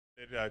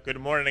Good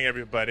morning,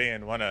 everybody,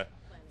 and want to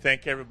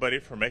thank everybody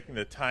for making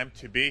the time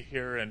to be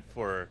here, and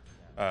for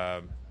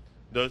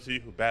those of you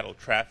who battle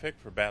traffic,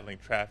 for battling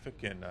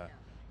traffic, and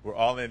we're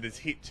all in this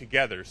heat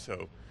together.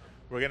 So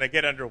we're going to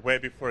get underway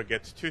before it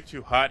gets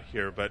too hot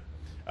here. But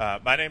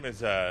my name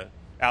is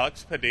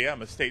Alex Padilla.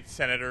 I'm a state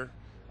senator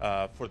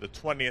for the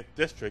 20th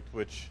district,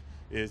 which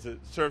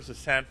serves the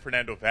San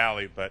Fernando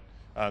Valley. But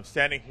I'm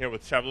standing here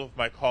with several of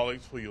my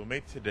colleagues who you'll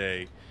meet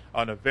today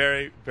on a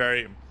very,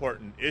 very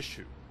important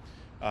issue.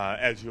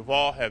 As you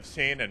all have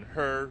seen and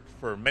heard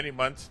for many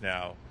months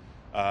now,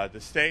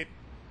 the state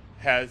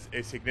has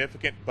a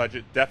significant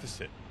budget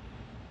deficit.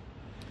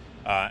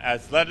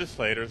 As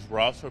legislators,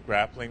 we're also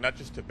grappling not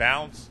just to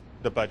balance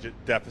the budget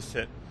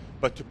deficit,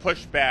 but to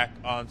push back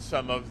on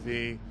some of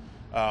the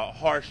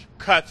harsh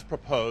cuts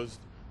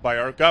proposed by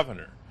our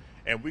governor.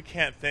 And we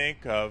can't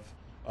think of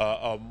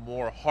a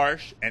more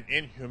harsh and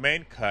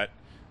inhumane cut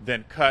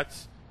than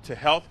cuts to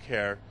health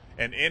care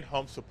and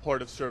in-home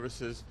supportive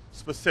services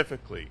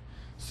specifically.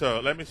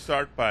 So let me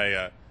start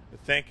by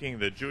thanking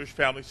the Jewish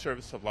Family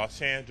Service of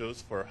Los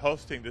Angeles for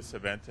hosting this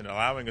event and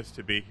allowing us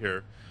to be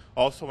here.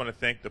 Also want to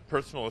thank the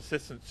Personal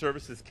Assistance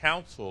Services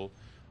Council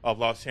of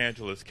Los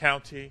Angeles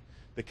County,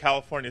 the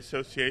California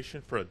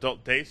Association for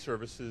Adult Day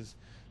Services,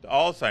 the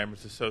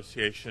Alzheimer's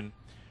Association,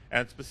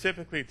 and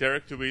specifically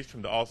Derek Dewey's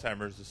from the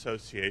Alzheimer's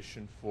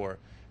Association for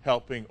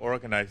helping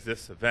organize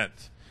this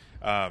event.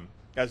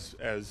 As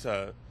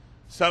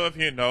some of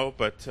you know,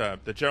 but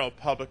the general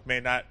public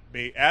may not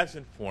be as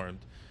informed,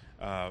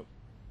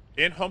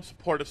 in-home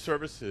supportive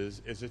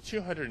services is a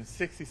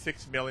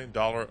 $266 million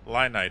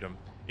line item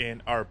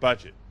in our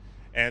budget.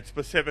 And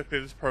specifically,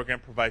 this program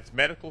provides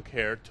medical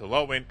care to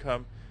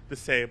low-income,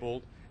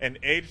 disabled, and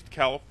aged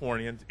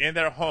Californians in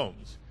their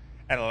homes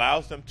and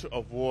allows them to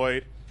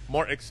avoid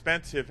more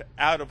expensive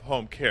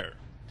out-of-home care.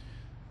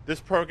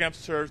 This program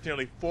serves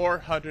nearly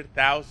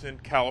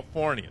 400,000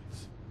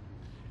 Californians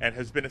and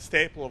has been a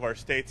staple of our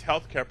state's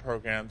health care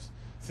programs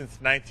since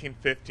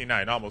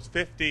 1959, almost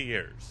 50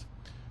 years.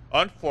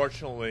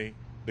 Unfortunately,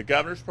 the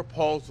governor's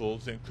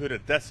proposals include a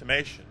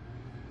decimation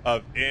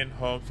of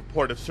in-home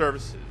supportive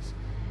services.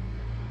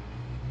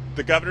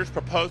 The governor's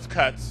proposed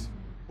cuts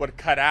would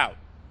cut out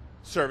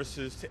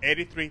services to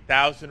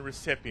 83,000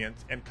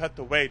 recipients and cut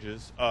the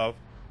wages of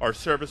our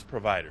service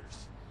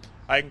providers.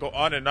 I can go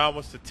on and on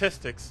with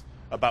statistics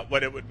about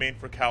what it would mean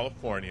for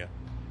California.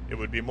 It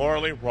would be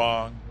morally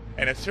wrong,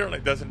 and it certainly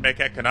doesn't make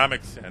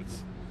economic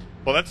sense.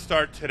 But let's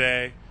start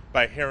today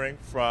by hearing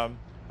from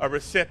a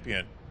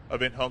recipient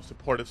of in-home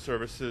supportive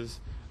services.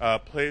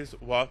 Please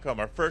welcome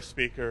our first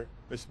speaker,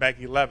 Ms.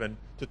 Maggie Levin,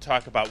 to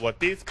talk about what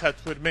these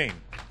cuts would mean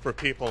for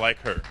people like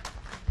her.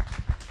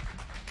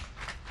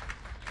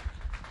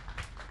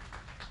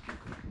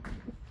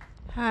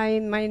 Hi,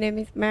 my name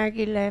is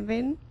Maggie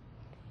Levin.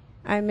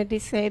 I'm a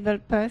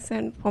disabled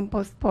person from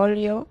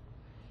post-polio,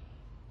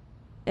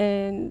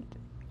 and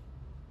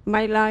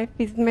my life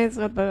is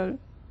miserable.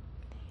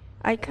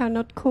 I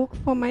cannot cook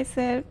for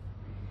myself.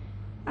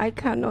 I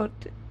cannot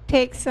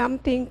take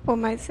something for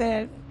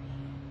myself.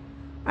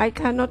 I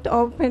cannot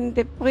open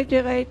the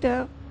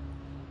refrigerator.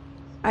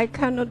 I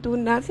cannot do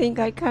nothing.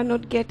 I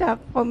cannot get up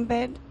from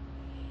bed,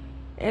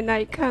 and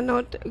I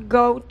cannot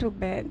go to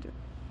bed.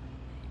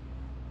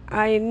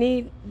 I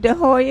need the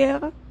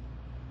Hoyer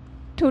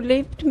to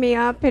lift me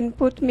up and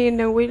put me in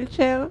a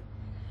wheelchair.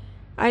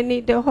 I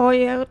need the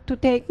Hoyer to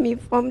take me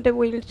from the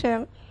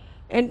wheelchair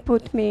and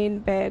put me in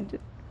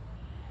bed.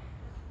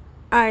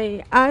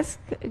 I ask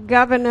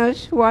Governor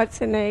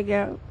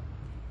Schwarzenegger,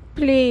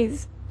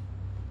 please,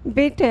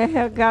 bitte,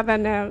 Herr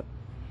Governor,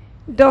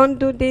 don't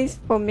do this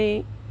for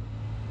me,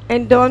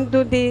 and don't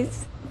do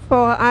this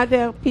for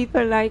other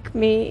people like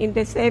me in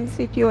the same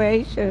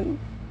situation.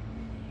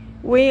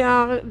 We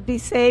are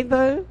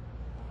disabled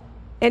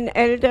and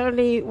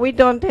elderly. We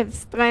don't have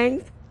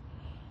strength,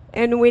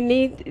 and we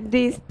need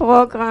this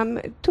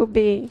program to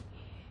be.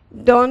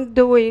 Don't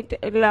do it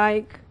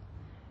like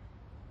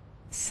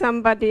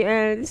somebody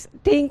else.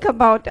 Think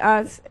about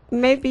us.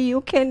 Maybe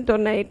you can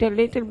donate a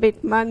little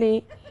bit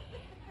money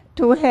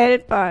to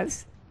help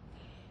us.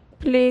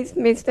 Please,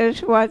 Mr.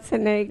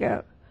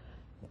 Schwarzenegger,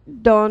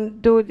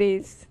 don't do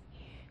this.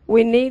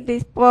 We need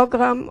this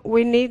program.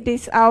 We need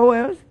these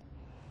hours.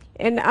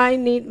 And I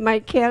need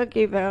my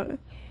caregiver.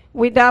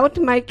 Without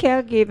my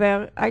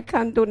caregiver, I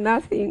can't do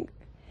nothing.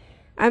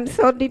 I'm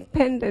so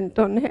dependent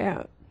on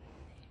her.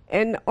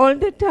 And all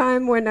the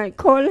time when I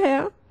call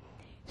her,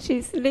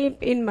 she sleeps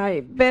in my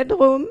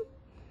bedroom,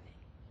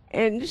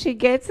 and she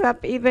gets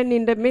up even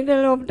in the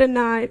middle of the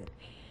night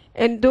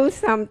and do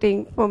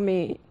something for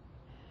me.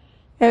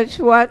 Herr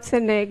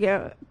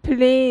Schwarzenegger,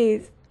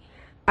 please,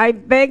 I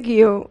beg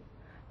you,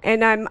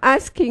 and I'm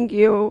asking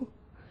you,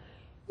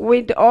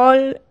 with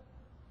all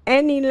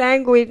any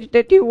language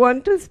that you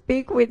want to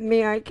speak with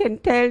me, I can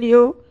tell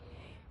you,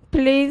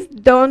 please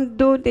don't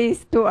do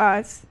this to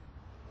us.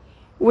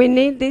 We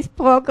need this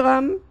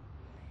program,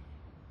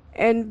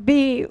 and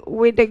be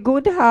with a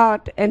good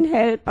heart and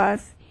help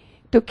us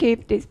to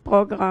keep this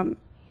program.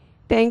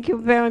 Thank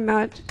you very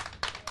much,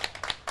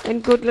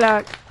 and good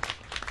luck.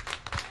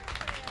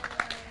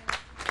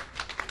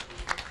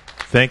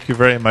 Thank you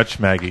very much,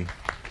 Maggie.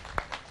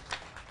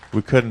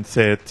 We couldn't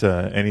say it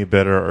any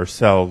better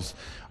ourselves.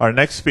 Our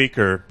next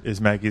speaker is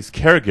Maggie's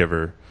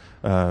caregiver,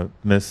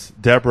 Miss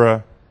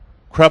Deborah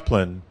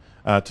Kreplin,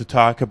 to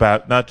talk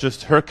about not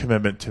just her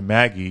commitment to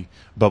Maggie,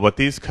 but what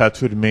these cuts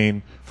would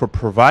mean for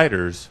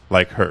providers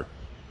like her.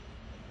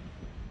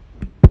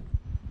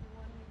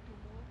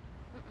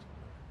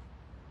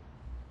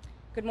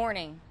 Good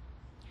morning.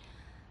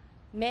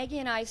 Maggie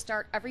and I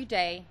start every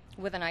day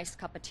with a nice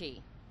cup of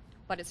tea,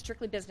 but it's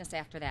strictly business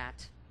after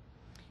that.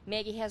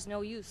 Maggie has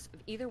no use of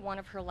either one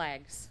of her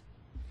legs.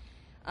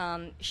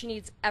 She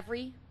needs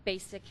every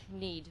basic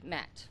need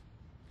met.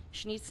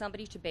 She needs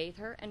somebody to bathe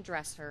her and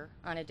dress her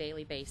on a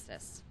daily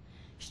basis.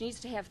 She needs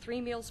to have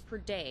 3 meals per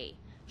day,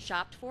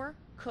 shopped for,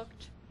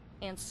 cooked,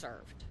 and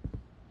served.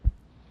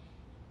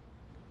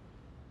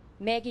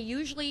 Maggie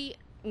usually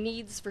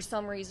needs, for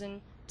some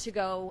reason, to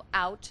go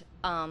out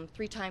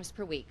 3 times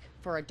per week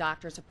for a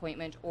doctor's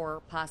appointment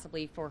or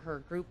possibly for her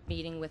group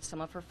meeting with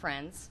some of her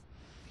friends.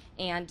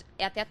 And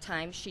at that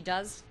time, she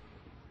does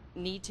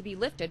need to be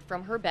lifted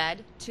from her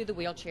bed to the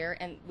wheelchair,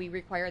 and we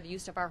require the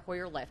use of our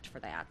Hoyer lift for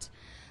that.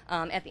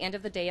 At the end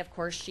of the day, of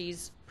course,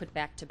 she's put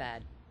back to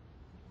bed.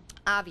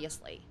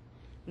 Obviously,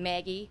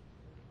 Maggie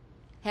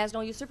has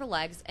no use of her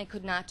legs and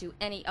could not do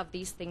any of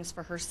these things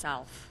for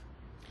herself.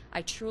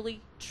 I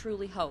truly,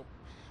 truly hope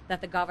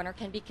that the governor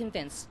can be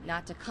convinced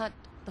not to cut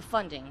the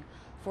funding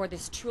for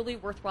this truly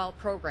worthwhile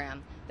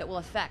program that will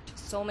affect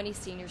so many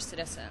senior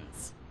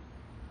citizens.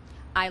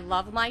 I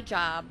love my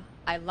job.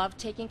 I love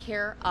taking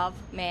care of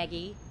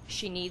Maggie.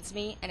 She needs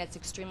me, and it's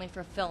extremely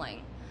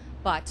fulfilling.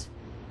 But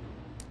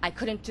I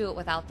couldn't do it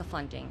without the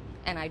funding,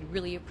 and I'd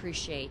really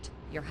appreciate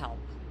your help.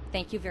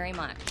 Thank you very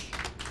much.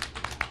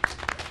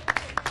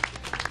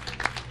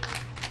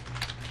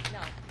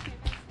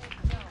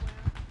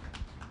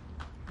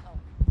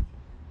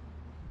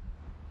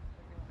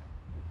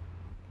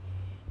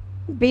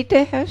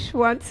 Bitte, Herr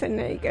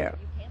Schwarzenegger.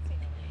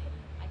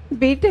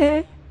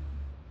 Bitte,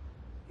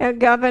 Herr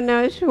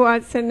Governor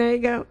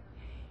Schwarzenegger.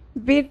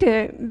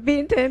 Bitte,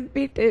 bitte,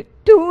 bitte,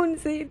 tun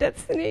Sie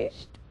das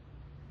nicht.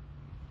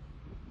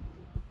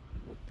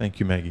 Thank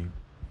you, Maggie.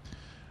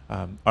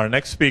 Our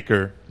next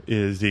speaker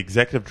is the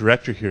executive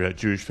director here at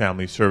Jewish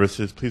Family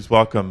Services. Please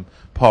welcome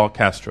Paul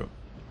Castro.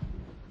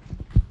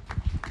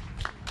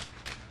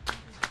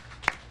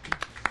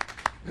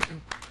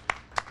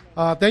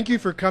 Thank you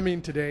for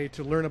coming today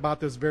to learn about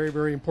this very,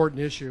 very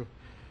important issue.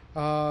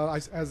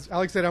 As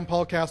Alex said, I'm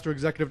Paul Castro,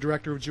 Executive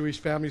Director of Jewish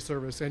Family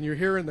Service, and you're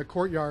here in the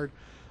courtyard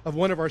of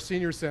one of our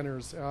senior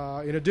centers.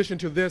 In addition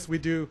to this, we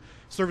do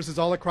services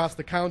all across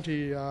the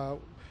county,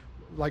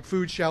 like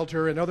food,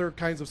 shelter, and other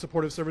kinds of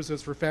supportive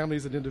services for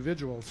families and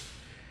individuals.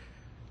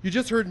 You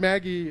just heard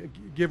Maggie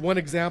give one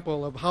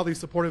example of how these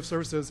supportive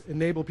services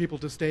enable people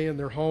to stay in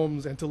their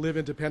homes and to live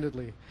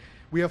independently.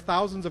 We have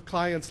thousands of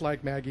clients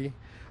like Maggie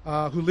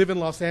who live in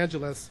Los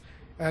Angeles,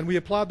 and we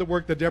applaud the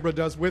work that Deborah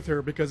does with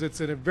her because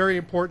it's a very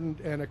important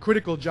and a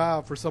critical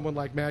job for someone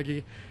like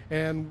Maggie.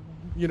 And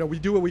you know, we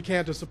do what we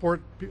can to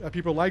support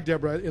people like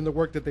Deborah in the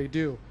work that they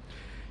do.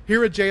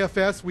 Here at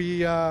JFS,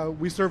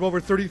 we serve over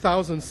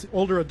 30,000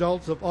 older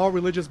adults of all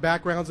religious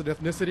backgrounds and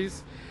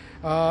ethnicities.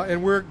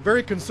 And we're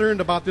very concerned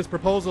about this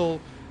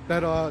proposal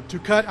that, to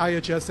cut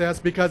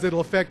IHSS because it'll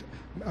affect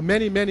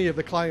many, many of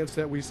the clients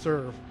that we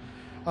serve.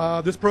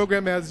 This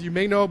program, as you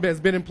may know, has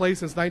been in place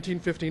since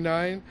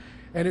 1959,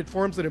 and it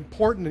forms an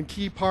important and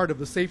key part of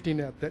the safety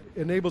net that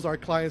enables our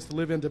clients to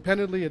live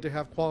independently and to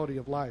have quality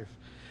of life.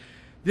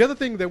 The other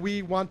thing that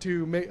we want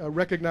to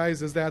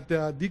recognize is that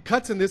the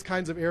cuts in these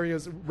kinds of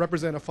areas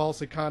represent a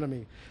false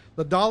economy.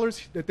 The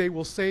dollars that they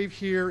will save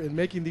here in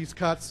making these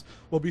cuts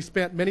will be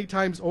spent many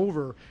times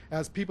over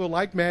as people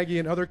like Maggie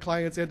and other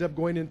clients end up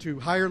going into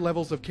higher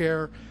levels of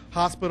care,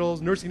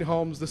 hospitals, nursing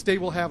homes. The state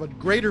will have a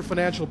greater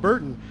financial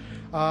burden,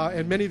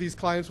 and many of these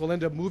clients will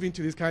end up moving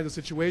to these kinds of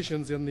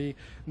situations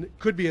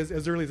could be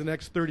as early as the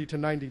next 30 to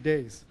 90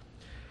 days.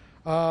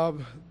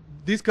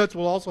 These cuts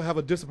will also have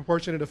a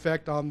disproportionate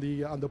effect on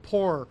the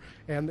poor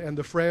and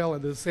the frail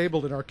and the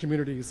disabled in our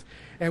communities,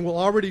 and will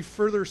already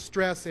further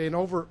stress an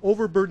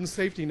overburdened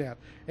safety net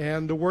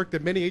and the work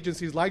that many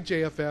agencies like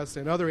JFS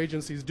and other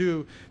agencies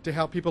do to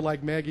help people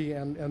like Maggie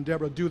and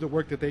Deborah do the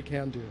work that they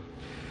can do.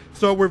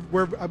 So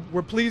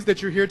we're pleased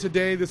that you're here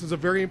today. This is a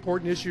very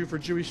important issue for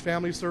Jewish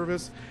Family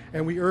Service,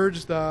 and we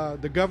urge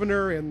the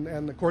governor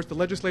and of course the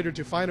legislator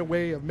to find a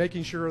way of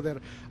making sure that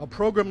a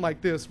program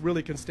like this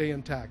really can stay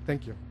intact.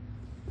 Thank you.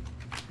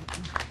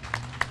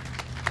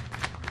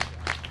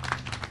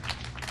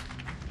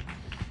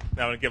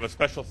 Now I want to give a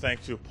special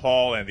thanks to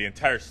Paul and the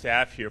entire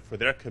staff here for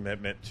their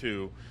commitment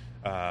to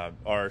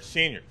our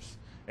seniors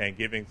and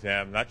giving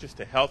them not just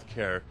the health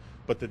care,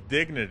 but the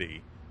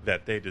dignity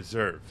that they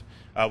deserve.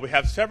 We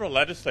have several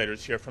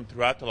legislators here from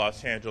throughout the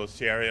Los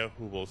Angeles area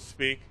who will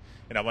speak,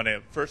 and I want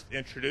to first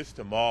introduce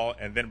them all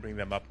and then bring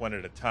them up one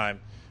at a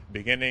time.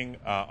 Beginning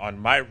on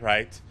my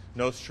right,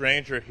 no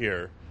stranger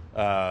here,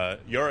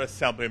 your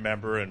Assembly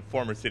member and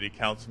former City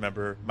Council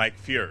member, Mike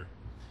Fuhr.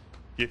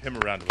 Give him a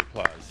round of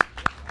applause.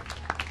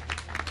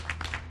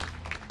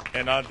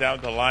 And on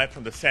down the line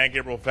from the San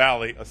Gabriel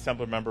Valley,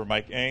 Assemblymember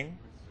Mike Ng.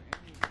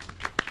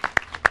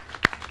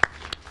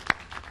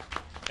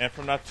 And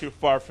from not too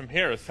far from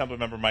here,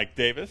 Assemblymember Mike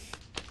Davis.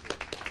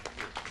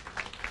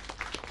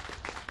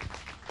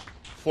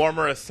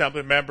 Former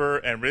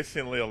Assemblymember and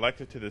recently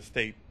elected to the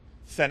State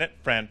Senate,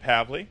 Fran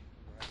Pavley.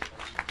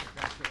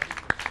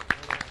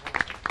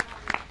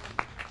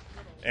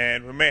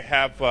 And we may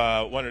have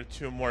one or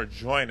two more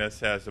join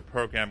us as the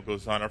program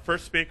goes on. Our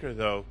first speaker,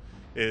 though,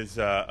 is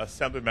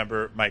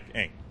Assemblymember Mike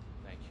Ng.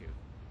 Thank you.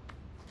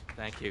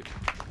 Thank you.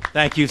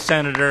 Thank you,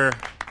 Senator,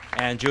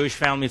 and Jewish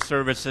Family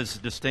Services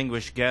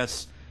distinguished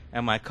guests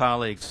and my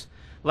colleagues.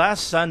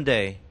 Last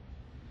Sunday,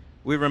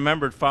 we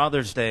remembered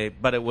Father's Day,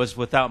 but it was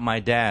without my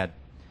dad.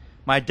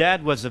 My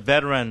dad was a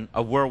veteran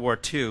of World War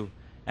II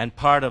and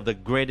part of the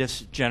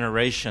greatest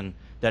generation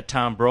that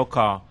Tom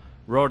Brokaw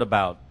wrote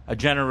about, a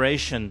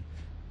generation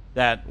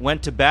that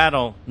went to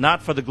battle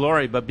not for the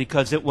glory, but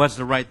because it was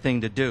the right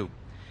thing to do.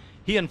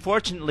 He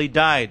unfortunately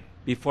died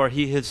before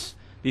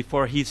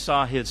he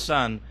saw his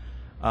son,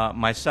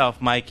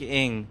 myself, Mike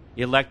Ng,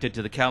 elected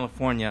to the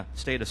California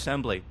State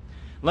Assembly.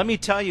 Let me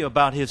tell you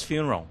about his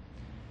funeral.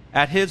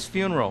 At his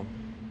funeral,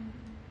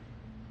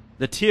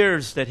 the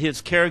tears that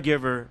his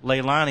caregiver,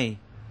 Leilani,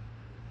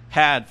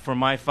 had for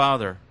my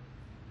father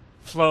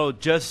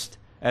flowed just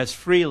as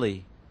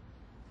freely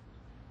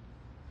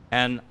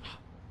and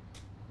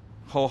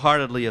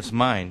wholeheartedly as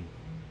mine.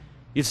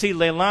 You see,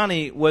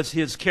 Leilani was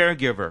his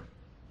caregiver,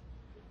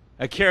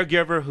 a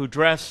caregiver who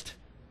dressed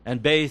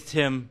and bathed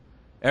him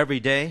every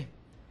day,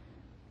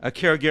 a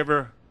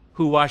caregiver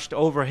who watched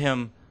over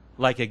him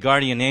like a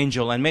guardian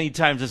angel. And many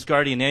times this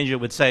guardian angel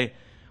would say,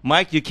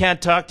 Mike, you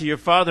can't talk to your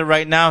father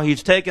right now.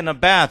 He's taking a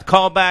bath.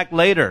 Call back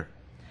later.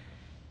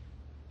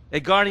 A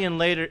guardian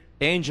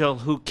angel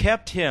who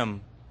kept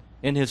him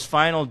in his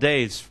final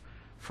days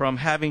from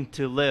having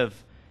to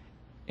live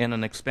in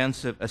an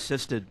expensive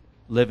assisted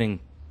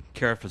living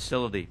care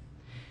facility.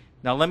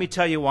 Now let me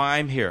tell you why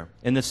I'm here.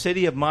 In the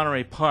city of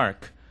Monterey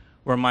Park,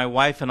 where my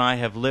wife and I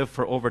have lived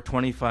for over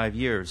 25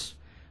 years,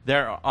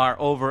 there are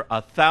over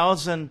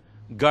 1,000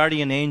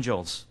 guardian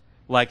angels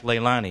like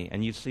Leilani,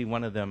 and you see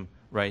one of them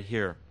right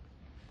here.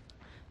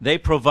 They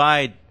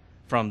provide,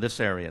 from this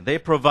area, they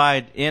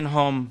provide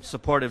in-home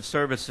supportive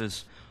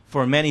services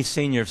for many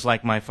seniors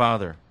like my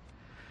father.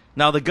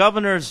 Now the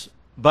governor's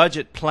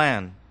budget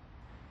plan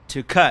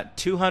to cut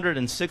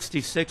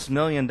 $266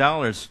 million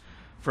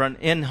for an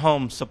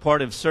in-home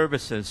supportive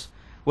services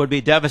would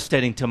be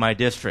devastating to my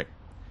district.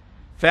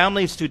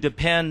 Families who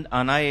depend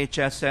on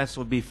IHSS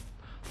would be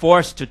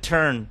forced to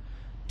turn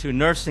to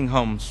nursing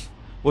homes,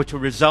 which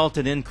would result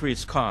in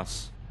increased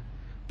costs.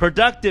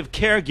 Productive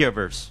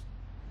caregivers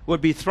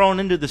would be thrown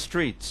into the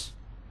streets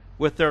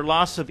with their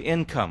loss of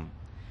income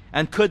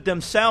and could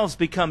themselves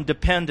become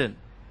dependent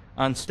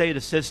on state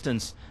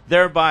assistance,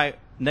 thereby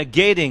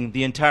negating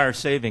the entire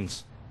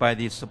savings by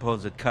these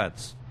supposed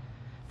cuts.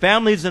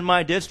 Families in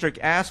my district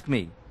ask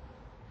me,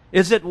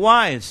 is it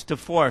wise to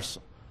force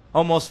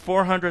almost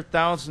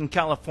 400,000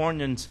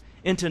 Californians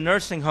into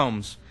nursing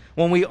homes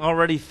when we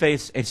already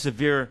face a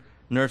severe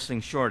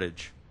nursing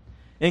shortage?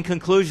 In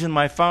conclusion,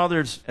 my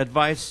father's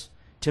advice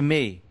to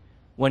me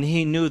when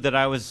he knew that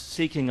I was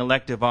seeking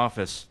elective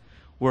office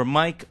were,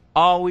 Mike,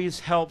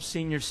 always help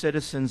senior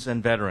citizens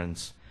and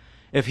veterans.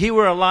 If he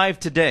were alive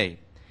today,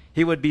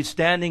 he would be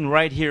standing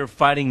right here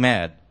fighting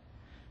mad.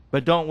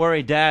 But don't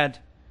worry, Dad,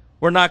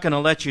 we're not going to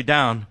let you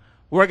down.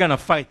 We're going to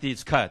fight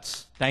these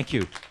cuts. Thank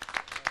you.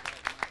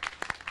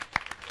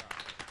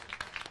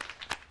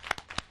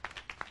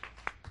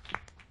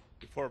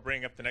 Before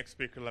bringing up the next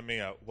speaker, let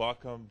me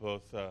welcome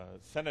both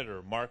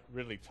Senator Mark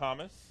Ridley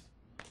Thomas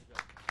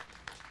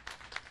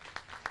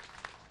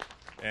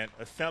and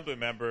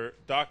Assemblymember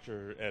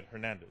Dr. Ed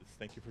Hernandez.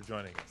 Thank you for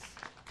joining us.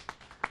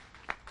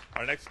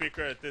 Our next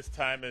speaker at this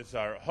time is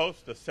our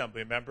host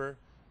Assemblymember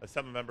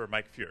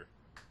Mike Fuhr.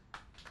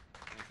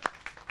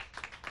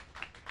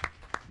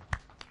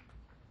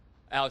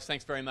 Alex,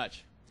 thanks very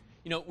much.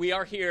 You know, we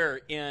are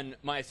here in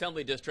my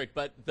assembly district,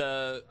 but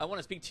I want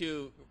to speak to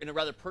you in a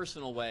rather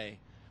personal way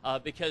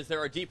because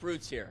there are deep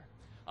roots here.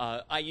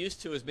 I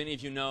used to, as many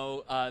of you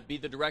know, be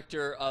the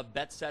director of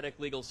Betzetic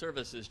Legal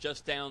Services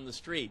just down the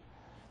street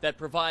that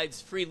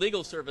provides free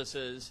legal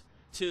services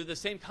to the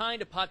same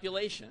kind of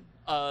population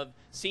of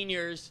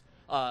seniors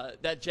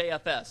that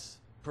JFS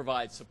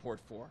provides support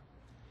for.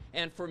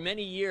 And for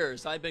many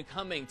years, I've been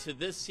coming to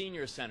this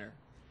senior center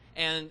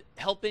and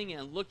helping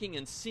and looking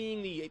and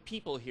seeing the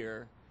people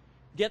here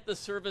get the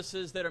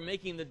services that are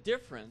making the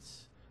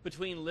difference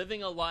between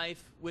living a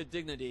life with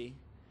dignity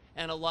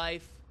and a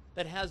life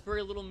that has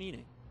very little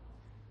meaning.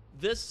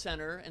 This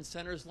center and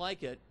centers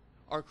like it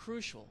are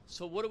crucial.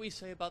 So what do we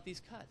say about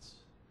these cuts?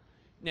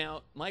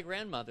 Now, my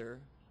grandmother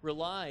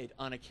relied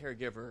on a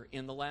caregiver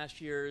in the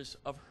last years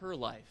of her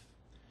life.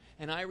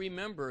 And I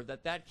remember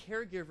that that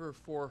caregiver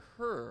for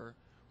her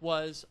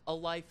was a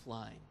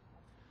lifeline.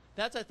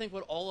 That's, I think,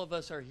 what all of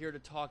us are here to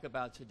talk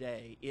about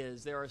today,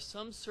 is there are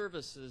some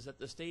services that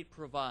the state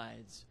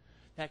provides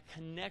that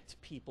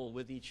connect people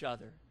with each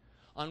other.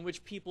 on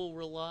which people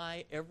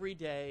rely every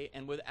day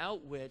and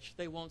without which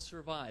they won't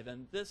survive.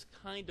 And this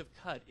kind of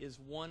cut is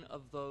one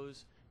of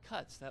those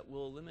cuts that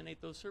will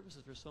eliminate those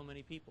services for so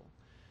many people.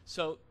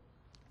 So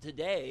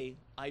today,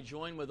 I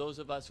join with those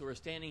of us who are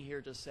standing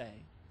here to say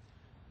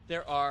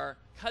there are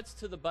cuts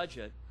to the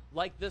budget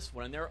like this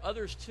one, and there are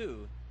others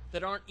too,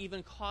 that aren't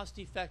even cost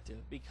effective,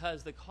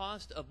 because the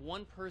cost of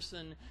one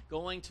person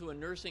going to a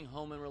nursing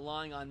home and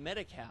relying on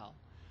Medi-Cal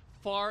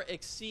far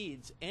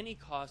exceeds any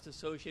cost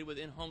associated with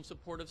in-home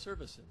supportive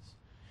services.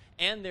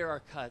 And there are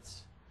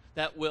cuts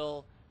that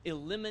will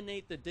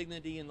eliminate the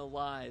dignity in the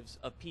lives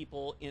of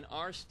people in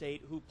our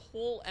state who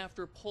poll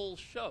after poll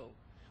show.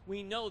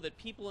 We know that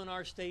people in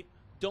our state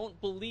don't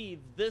believe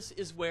this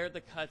is where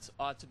the cuts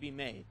ought to be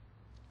made.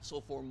 So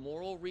for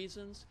moral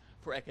reasons,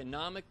 for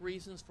economic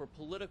reasons, for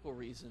political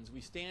reasons, we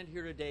stand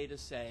here today to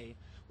say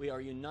we are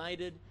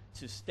united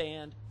to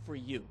stand for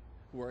you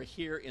who are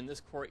here in this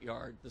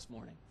courtyard this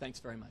morning. Thanks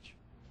very much.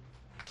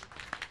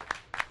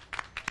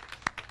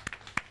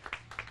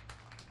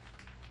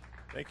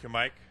 Thank you,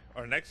 Mike.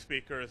 Our next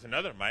speaker is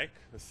another Mike,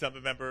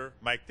 Assemblymember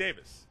Mike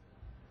Davis.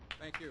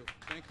 Thank you.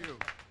 Thank you.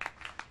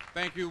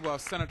 Thank you,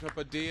 Senator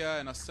Padilla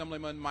and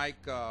Assemblyman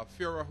Mike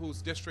Furrer,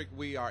 whose district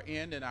we are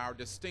in, and our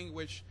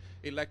distinguished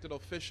elected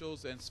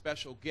officials and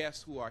special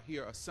guests who are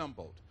here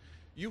assembled.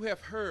 You have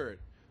heard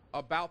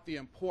about the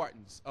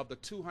importance of the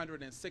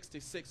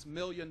 $266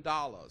 million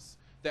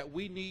that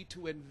we need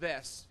to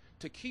invest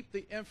to keep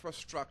the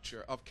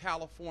infrastructure of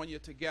California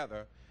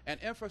together, an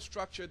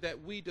infrastructure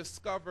that we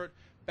discovered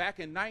back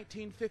in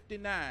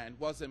 1959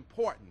 was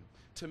important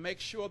to make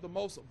sure the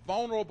most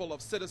vulnerable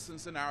of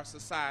citizens in our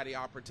society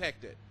are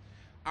protected,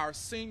 our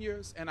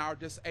seniors and our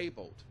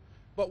disabled.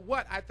 But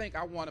what I think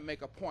I want to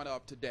make a point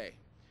of today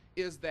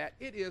is that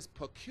it is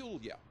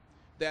peculiar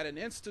that an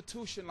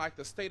institution like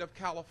the state of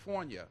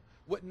California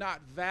would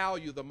not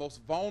value the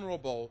most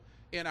vulnerable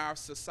in our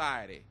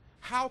society.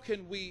 How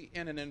can we,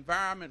 in an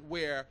environment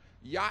where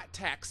yacht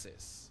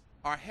taxes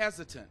are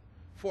hesitant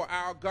for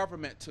our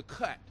government to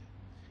cut,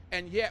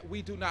 and yet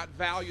we do not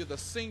value the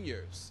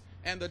seniors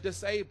and the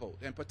disabled,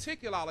 and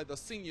particularly the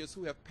seniors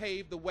who have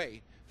paved the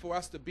way for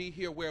us to be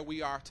here where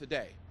we are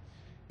today?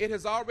 It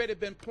has already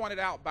been pointed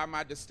out by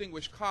my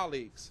distinguished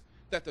colleagues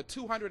that the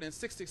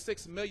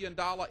 $266 million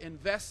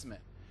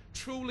investment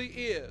truly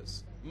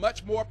is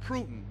much more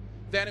prudent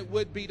than it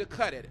would be to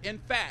cut it. In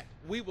fact,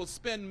 we will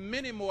spend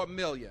many more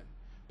million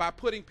by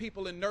putting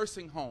people in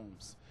nursing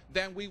homes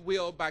than we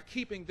will by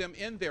keeping them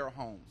in their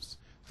homes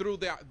through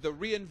the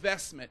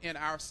reinvestment in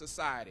our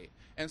society.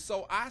 And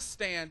so I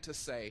stand to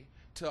say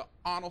to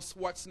Arnold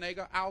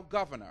Schwarzenegger, our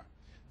governor,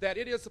 that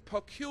it is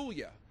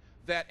peculiar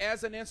that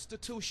as an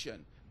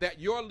institution that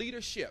your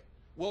leadership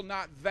will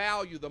not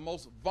value the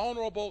most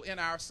vulnerable in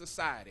our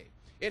society.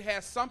 It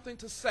has something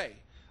to say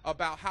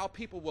about how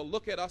people will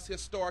look at us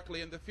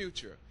historically in the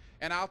future.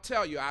 And I'll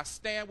tell you, I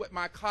stand with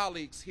my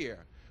colleagues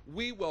here.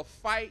 We will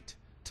fight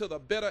to the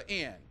bitter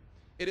end.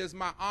 It is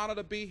my honor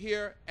to be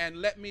here,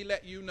 and let me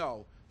let you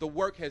know the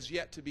work has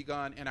yet to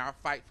begun in our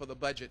fight for the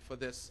budget for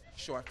this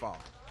shortfall.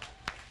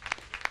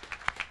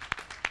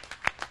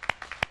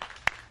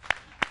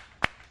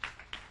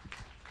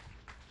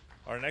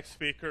 Our next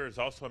speaker is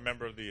also a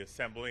member of the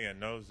Assembly and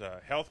knows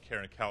health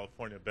care in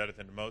California better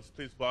than most.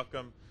 Please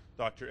welcome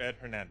Dr. Ed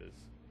Hernandez.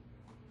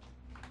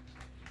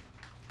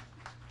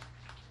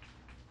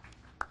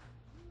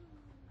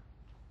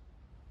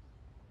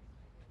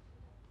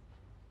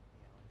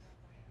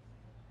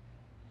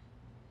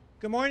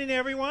 Good morning,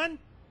 everyone.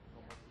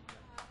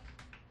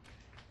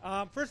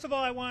 First of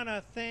all, I want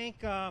to thank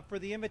for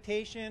the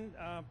invitation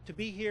to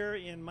be here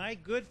in my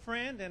good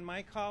friend and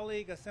my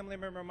colleague,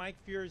 Assemblymember Mike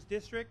Furrer's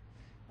district.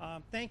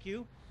 Thank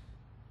you.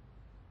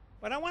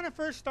 But I want to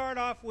first start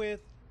off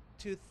with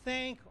to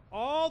thank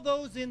all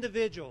those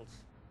individuals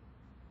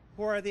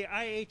who are the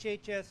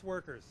IHHS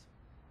workers.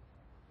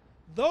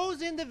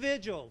 Those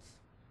individuals,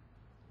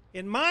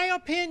 in my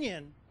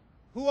opinion,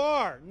 who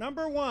are,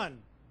 number one,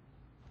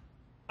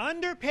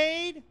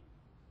 underpaid,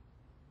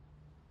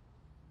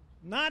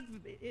 not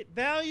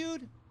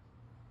valued,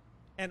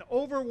 and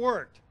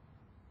overworked.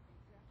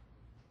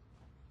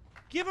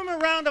 Give them a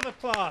round of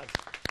applause.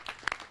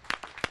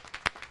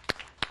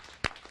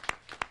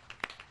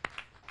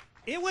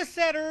 It was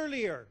said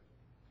earlier,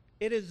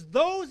 it is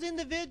those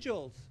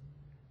individuals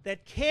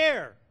that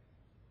care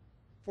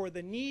for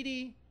the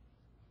needy,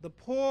 the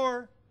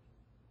poor,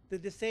 the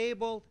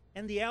disabled,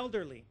 and the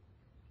elderly.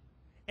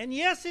 And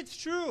yes, it's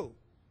true.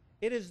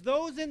 It is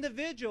those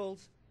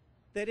individuals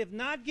that if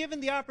not given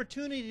the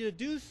opportunity to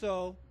do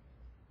so,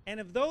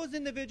 and if those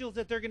individuals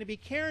that they're going to be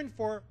caring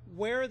for,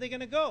 where are they going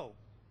to go?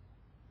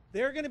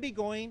 They're going to be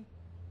going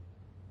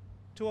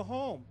to a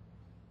home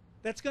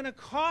that's going to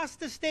cost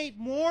the state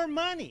more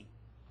money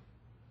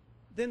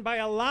than by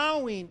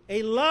allowing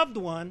a loved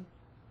one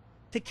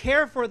to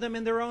care for them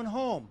in their own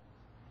home,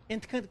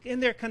 in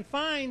their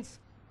confines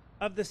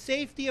of the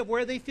safety of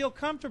where they feel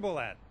comfortable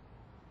at.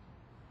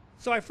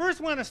 So I first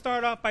want to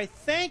start off by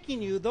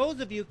thanking you, those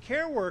of you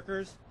care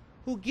workers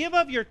who give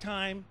of your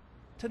time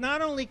to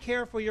not only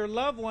care for your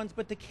loved ones,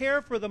 but to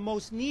care for the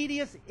most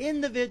neediest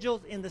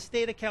individuals in the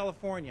state of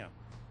California.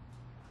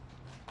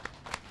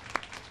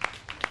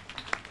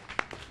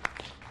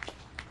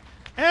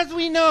 As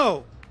we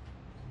know,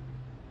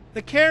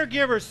 the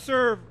caregivers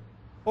serve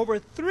over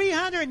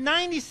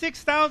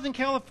 396,000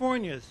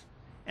 Californians,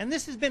 and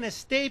this has been a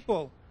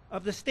staple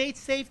of the state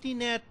safety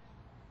net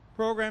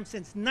program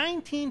since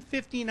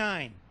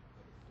 1959.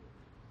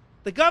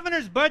 The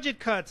governor's budget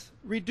cuts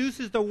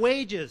reduces the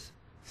wages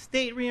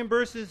state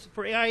reimburses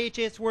for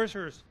IHS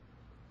workers,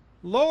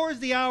 lowers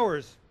the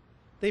hours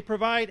they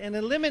provide, and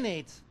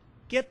eliminates,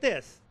 get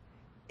this,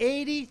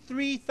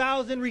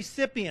 83,000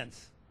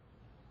 recipients.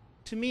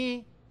 To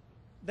me,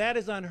 that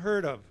is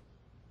unheard of.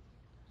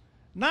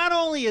 Not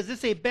only is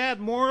this a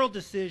bad moral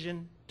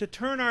decision to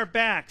turn our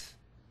backs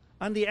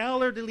on the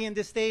elderly and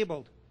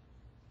disabled,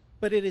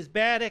 but it is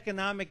bad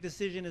economic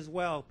decision as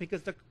well,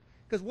 because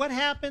what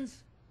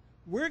happens,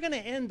 we're going to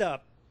end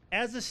up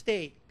as a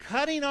state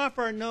cutting off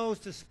our nose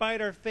to spite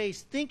our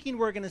face, thinking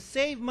we're going to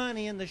save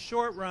money in the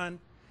short run,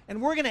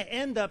 and we're going to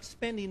end up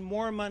spending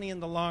more money in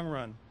the long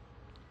run.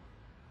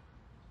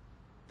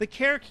 The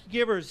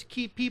caregivers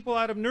keep people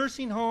out of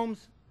nursing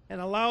homes and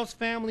allows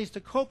families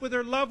to cope with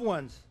their loved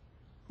ones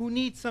who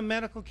need some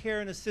medical care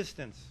and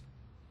assistance.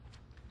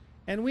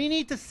 And we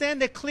need to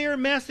send a clear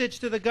message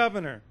to the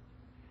governor.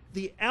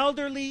 The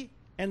elderly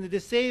and the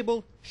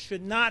disabled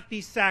should not be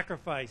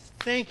sacrificed.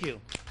 Thank you.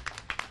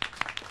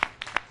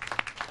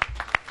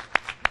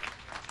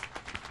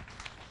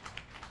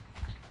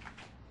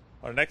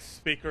 Our next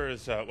speaker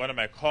is one of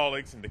my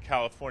colleagues in the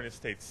California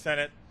State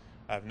Senate.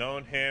 I've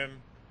known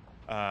him,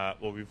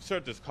 well, we've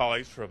served as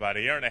colleagues for about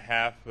a year and a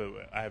half.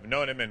 I have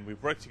known him and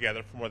we've worked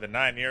together for more than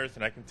 9 years,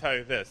 and I can tell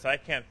you this, I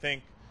can't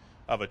think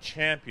of a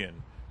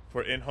champion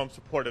for in-home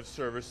supportive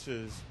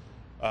services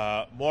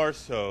more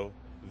so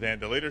than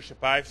the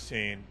leadership I've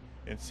seen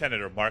in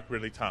Senator Mark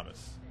Ridley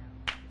Thomas.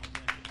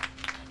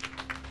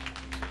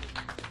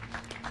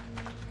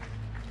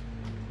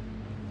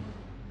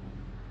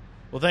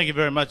 Well, thank you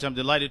very much. I'm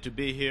delighted to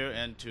be here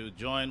and to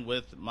join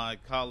with my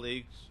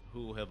colleagues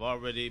who have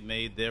already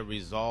made their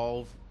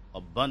resolve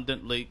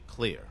abundantly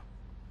clear.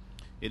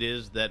 It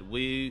is that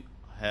we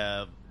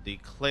have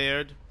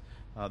declared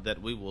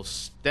that we will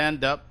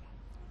stand up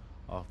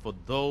for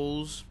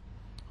those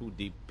who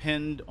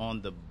depend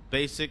on the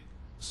basic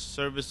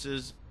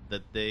services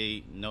that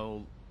they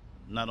know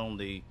not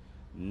only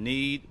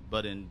need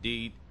but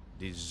indeed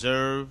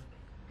deserve,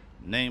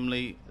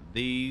 namely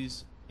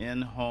these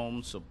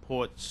in-home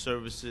support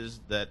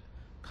services that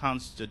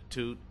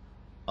constitute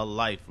a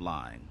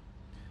lifeline.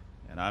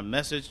 And our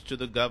message to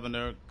the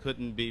governor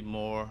couldn't be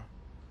more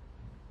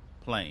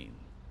plain.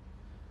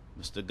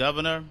 Mr.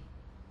 Governor,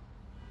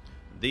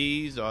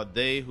 these are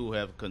they who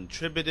have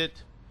contributed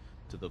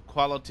to the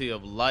quality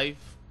of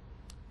life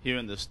here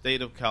in the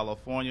state of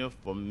California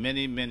for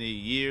many, many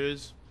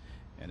years.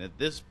 And at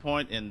this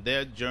point in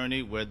their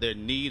journey where they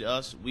need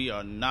us, we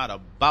are not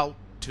about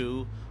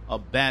to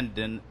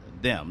abandon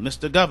them.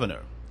 Mr.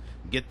 Governor,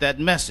 get that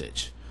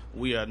message.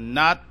 We are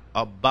not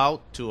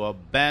about to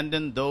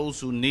abandon those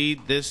who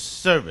need this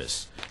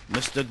service.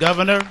 Mr.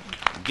 Governor,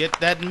 get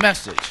that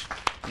message.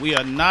 We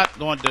are not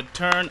going to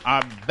turn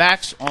our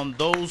backs on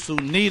those who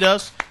need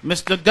us.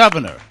 Mr.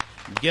 Governor,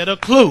 get a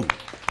clue.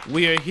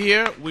 We are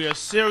here, we are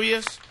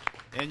serious,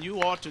 and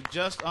you ought to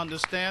just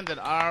understand that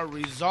our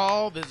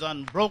resolve is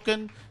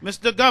unbroken.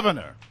 Mr.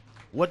 Governor,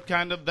 what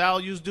kind of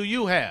values do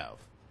you have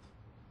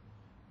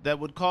that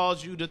would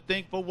cause you to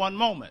think for one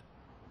moment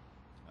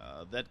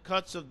that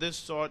cuts of this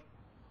sort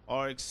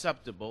are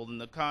acceptable in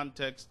the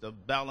context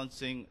of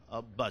balancing a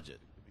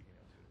budget?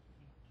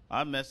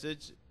 Our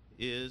message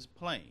is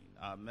plain.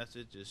 Our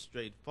message is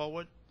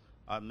straightforward.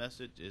 Our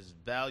message is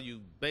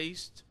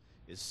value-based.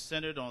 It's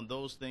centered on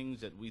those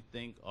things that we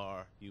think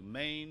are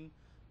humane,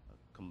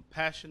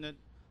 compassionate,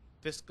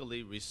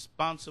 fiscally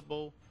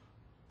responsible,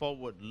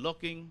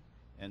 forward-looking,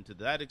 and to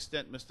that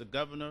extent, Mr.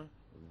 Governor,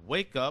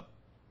 wake up,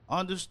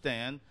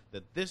 understand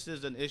that this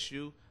is an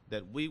issue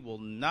that we will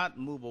not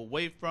move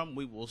away from.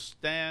 We will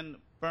stand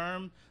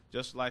firm,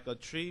 just like a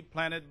tree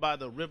planted by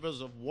the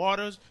rivers of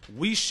waters.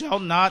 We shall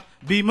not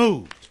be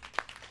moved.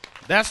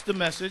 That's the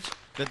message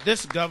that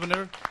this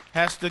governor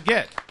has to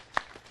get.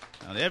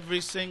 Now,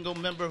 every single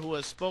member who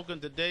has spoken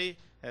today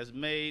has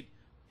made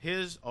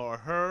his or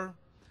her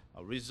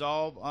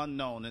resolve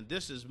unknown. And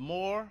this is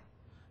more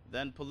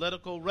than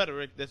political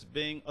rhetoric that's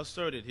being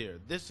asserted here.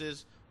 This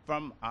is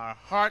from our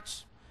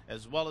hearts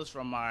as well as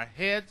from our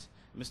heads.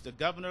 Mr.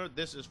 Governor,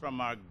 this is from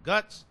our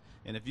guts.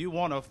 And if you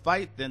want to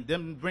fight,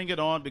 then bring it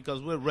on, because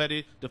we're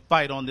ready to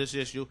fight on this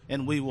issue,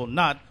 and we will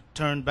not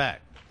turn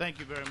back. Thank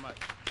you very much.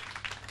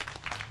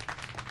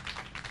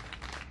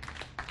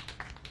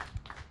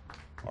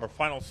 Our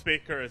final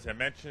speaker, as I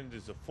mentioned,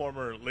 is a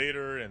former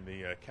leader in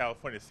the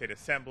California State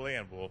Assembly,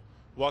 and we'll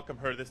welcome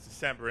her this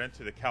December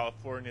into the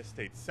California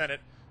State Senate.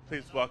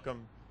 Please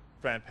welcome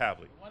Fran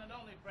Pavley. One and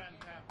only Fran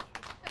Pavley.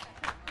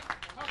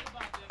 Talk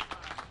about the environment.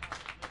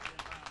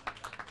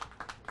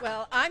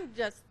 Well, I'm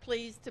just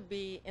pleased to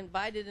be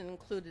invited and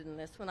included in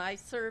this. When I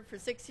served for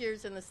 6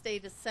 years in the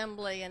State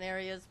Assembly in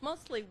areas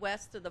mostly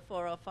west of the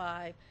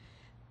 405,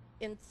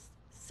 in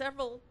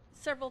several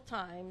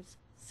times,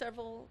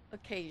 several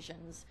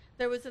occasions,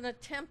 there was an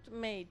attempt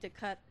made to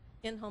cut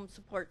in-home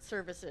support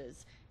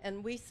services,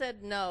 and we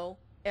said no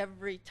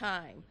every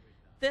time.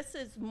 This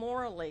is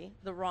morally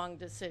the wrong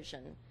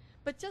decision.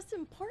 But just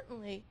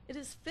importantly, it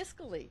is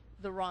fiscally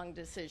the wrong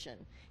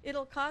decision.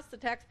 It'll cost the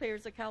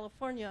taxpayers of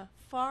California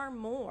far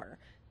more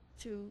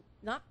to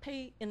not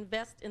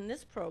invest in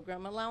this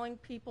program, allowing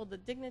people the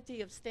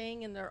dignity of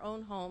staying in their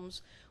own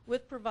homes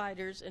with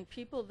providers and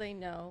people they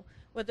know,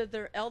 whether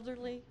they're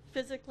elderly,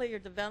 physically, or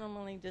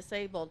developmentally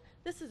disabled.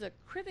 This is a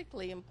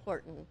critically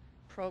important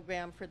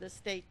program for the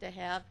state to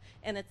have,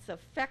 and it's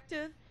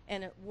effective,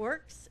 and it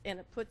works, and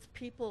it puts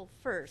people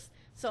first.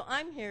 So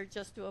I'm here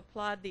just to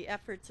applaud the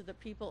efforts of the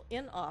people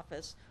in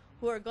office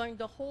who are going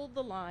to hold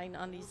the line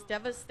on these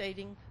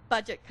devastating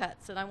budget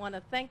cuts. And I want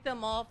to thank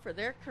them all for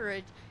their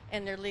courage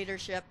and their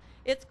leadership.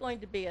 It's going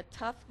to be a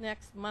tough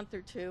next month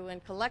or two,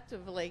 and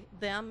collectively,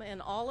 them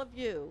and all of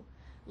you,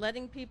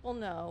 letting people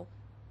know,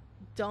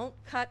 don't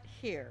cut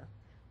here.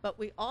 But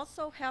we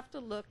also have to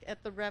look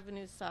at the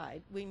revenue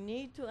side. We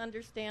need to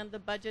understand the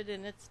budget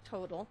in its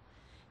total.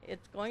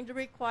 It's going to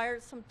require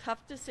some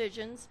tough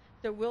decisions.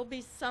 There will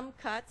be some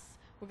cuts.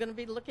 They're going to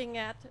be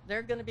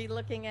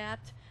looking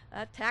at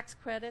tax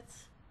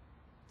credits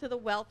to the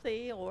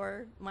wealthy,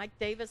 or Mike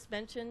Davis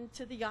mentioned,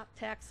 to the yacht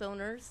tax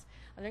owners.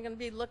 And they're going to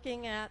be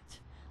looking at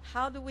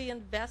how do we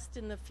invest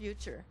in the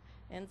future.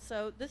 And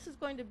so this is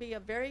going to be a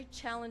very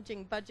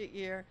challenging budget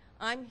year.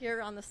 I'm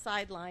here on the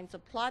sidelines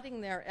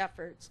applauding their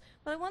efforts.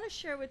 But I want to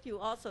share with you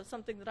also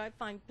something that I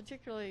find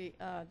particularly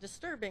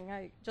disturbing.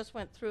 I just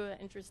went through an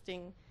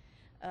interesting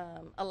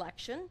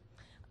election.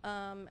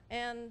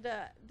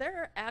 There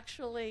are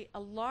actually a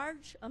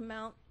large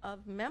amount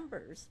of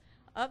members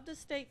of the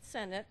state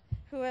Senate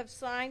who have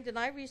signed, and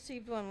I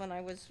received one when I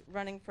was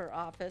running for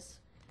office,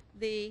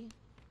 the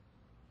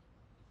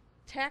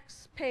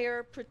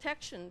Taxpayer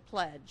Protection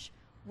Pledge,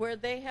 where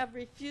they have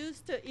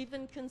refused to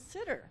even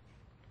consider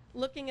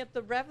looking at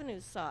the revenue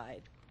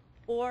side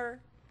or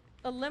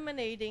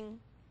eliminating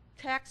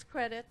tax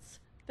credits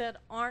that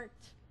aren't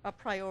a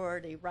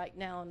priority right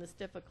now in this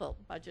difficult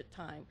budget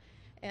time.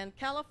 And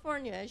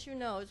California, as you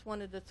know, is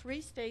one of the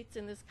 3 states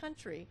in this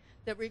country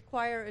that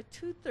require a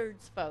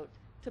 2/3 vote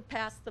to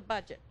pass the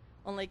budget.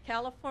 Only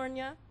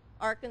California,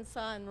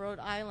 Arkansas, and Rhode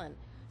Island.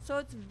 So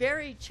it's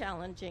very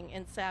challenging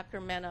in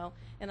Sacramento.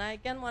 And I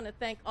again want to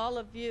thank all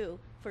of you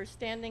for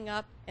standing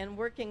up and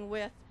working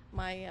with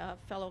my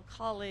fellow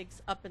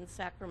colleagues up in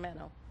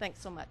Sacramento.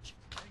 Thanks so much.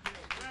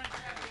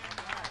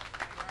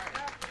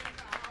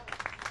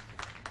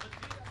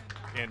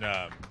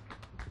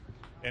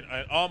 And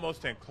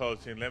almost in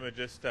closing, let me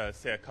just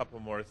say a couple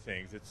more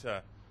things. It's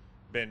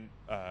been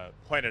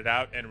pointed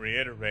out and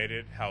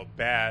reiterated how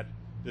bad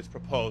this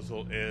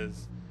proposal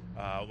is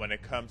when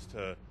it comes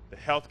to the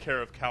health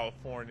care of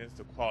Californians,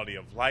 the quality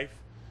of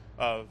life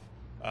of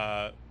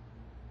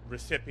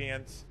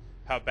recipients,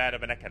 how bad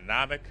of an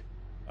economic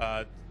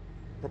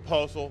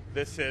proposal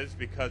this is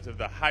because of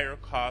the higher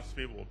costs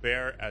we will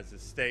bear as a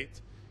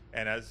state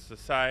and as a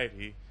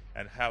society,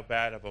 and how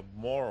bad of a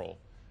moral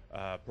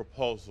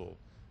proposal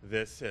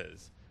this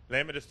is.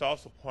 Let me just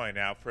also point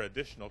out, for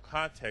additional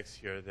context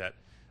here, that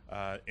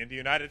in the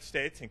United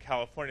States, and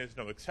California is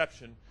no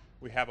exception,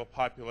 we have a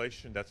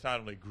population that's not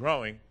only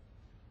growing,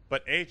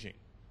 but aging.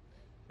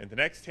 In the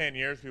next 10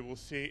 years, we will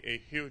see a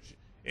huge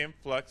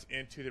influx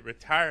into the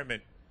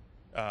retirement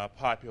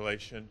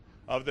population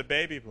of the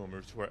baby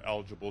boomers who are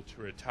eligible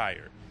to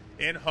retire.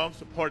 In-home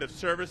supportive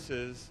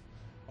services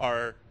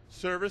are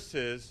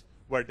services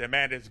where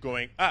demand is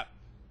going up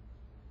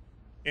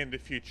in the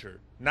future,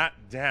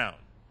 not down.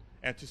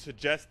 And to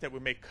suggest that we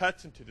make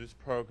cuts into this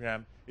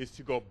program is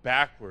to go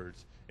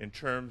backwards in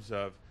terms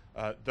of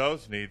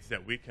those needs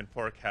that we can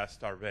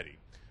forecast already.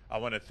 I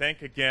want to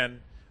thank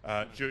again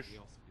Jewish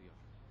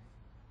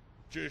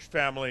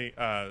Family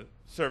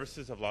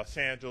Services of Los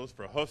Angeles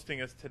for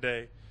hosting us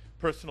today,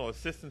 Personal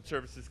Assistance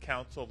Services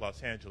Council of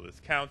Los Angeles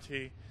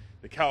County,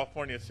 the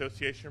California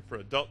Association for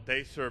Adult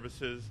Day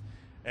Services,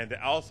 and the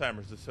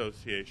Alzheimer's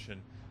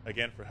Association,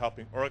 again, for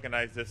helping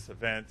organize this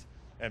event.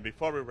 And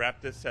before we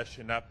wrap this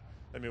session up,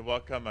 let me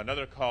welcome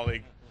another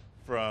colleague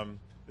from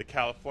the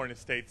California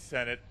State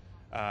Senate,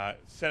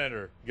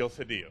 Senator Gil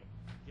Cedillo.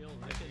 Gil,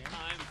 second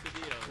time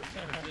Cedillo.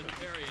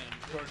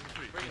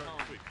 Bring it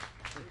home.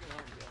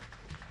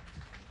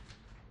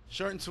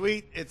 Short and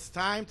sweet, it's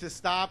time to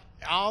stop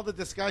all the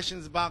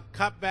discussions about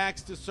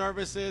cutbacks to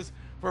services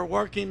for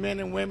working men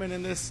and women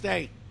in this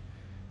state.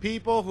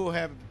 People who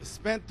have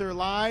spent their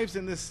lives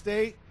in this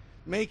state,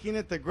 making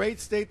it the great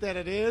state that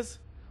it is.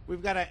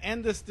 We've got to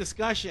end this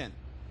discussion.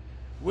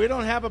 We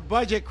don't have a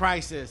budget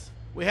crisis.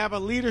 We have a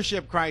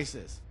leadership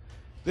crisis.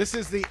 This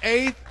is the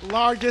 8th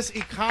largest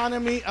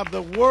economy of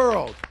the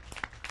world.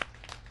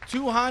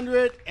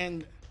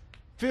 $210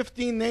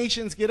 15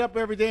 nations get up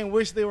every day and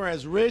wish they were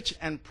as rich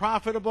and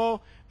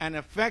profitable and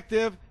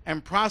effective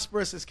and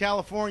prosperous as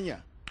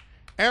California.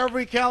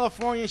 Every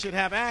Californian should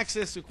have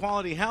access to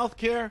quality health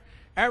care.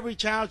 Every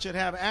child should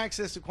have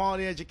access to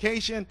quality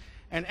education.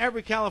 And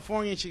every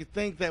Californian should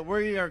think that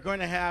we are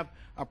going to have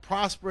a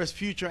prosperous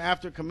future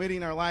after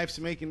committing our lives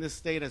to making this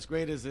state as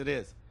great as it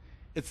is.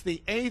 It's the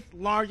 8th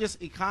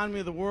largest economy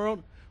of the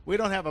world. We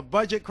don't have a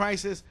budget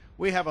crisis.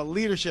 We have a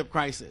leadership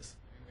crisis.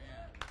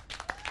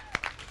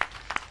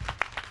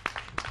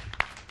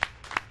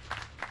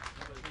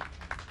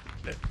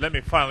 Let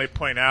me finally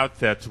point out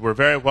that we're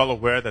very well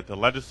aware that the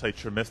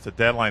legislature missed a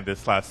deadline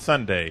this last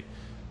Sunday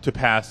to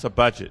pass a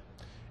budget.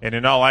 And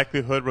in all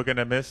likelihood, we're going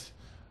to miss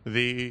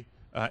the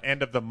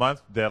end of the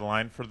month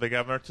deadline for the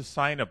governor to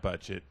sign a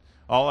budget.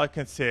 All I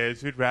can say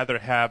is we'd rather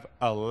have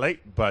a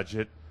late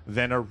budget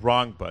than a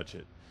wrong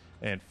budget.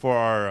 And for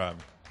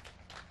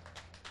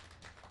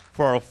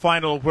our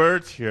final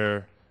words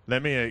here,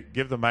 let me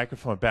give the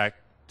microphone back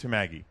to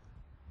Maggie.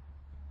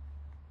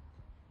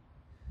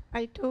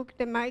 I took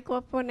the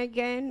microphone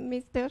again,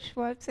 Mr.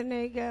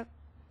 Schwarzenegger,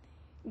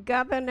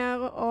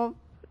 Governor of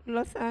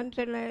Los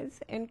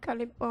Angeles and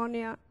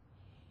California.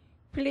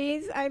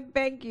 Please, I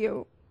beg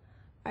you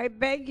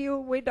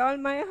with all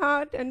my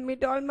heart and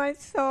with all my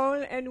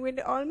soul and with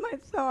all my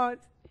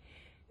thoughts,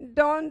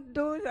 don't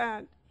do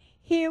that.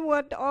 Hear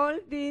what all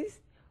these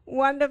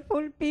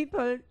wonderful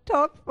people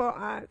talk for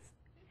us.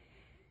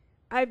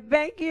 I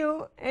beg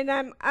you and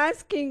I'm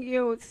asking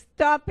you,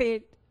 stop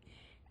it.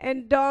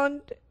 And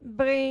don't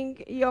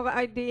bring your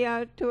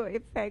idea to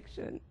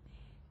effection.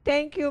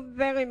 Thank you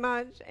very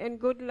much, and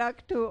good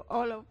luck to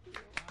all of you.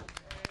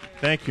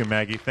 Thank you,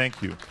 Maggie.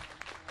 Thank you.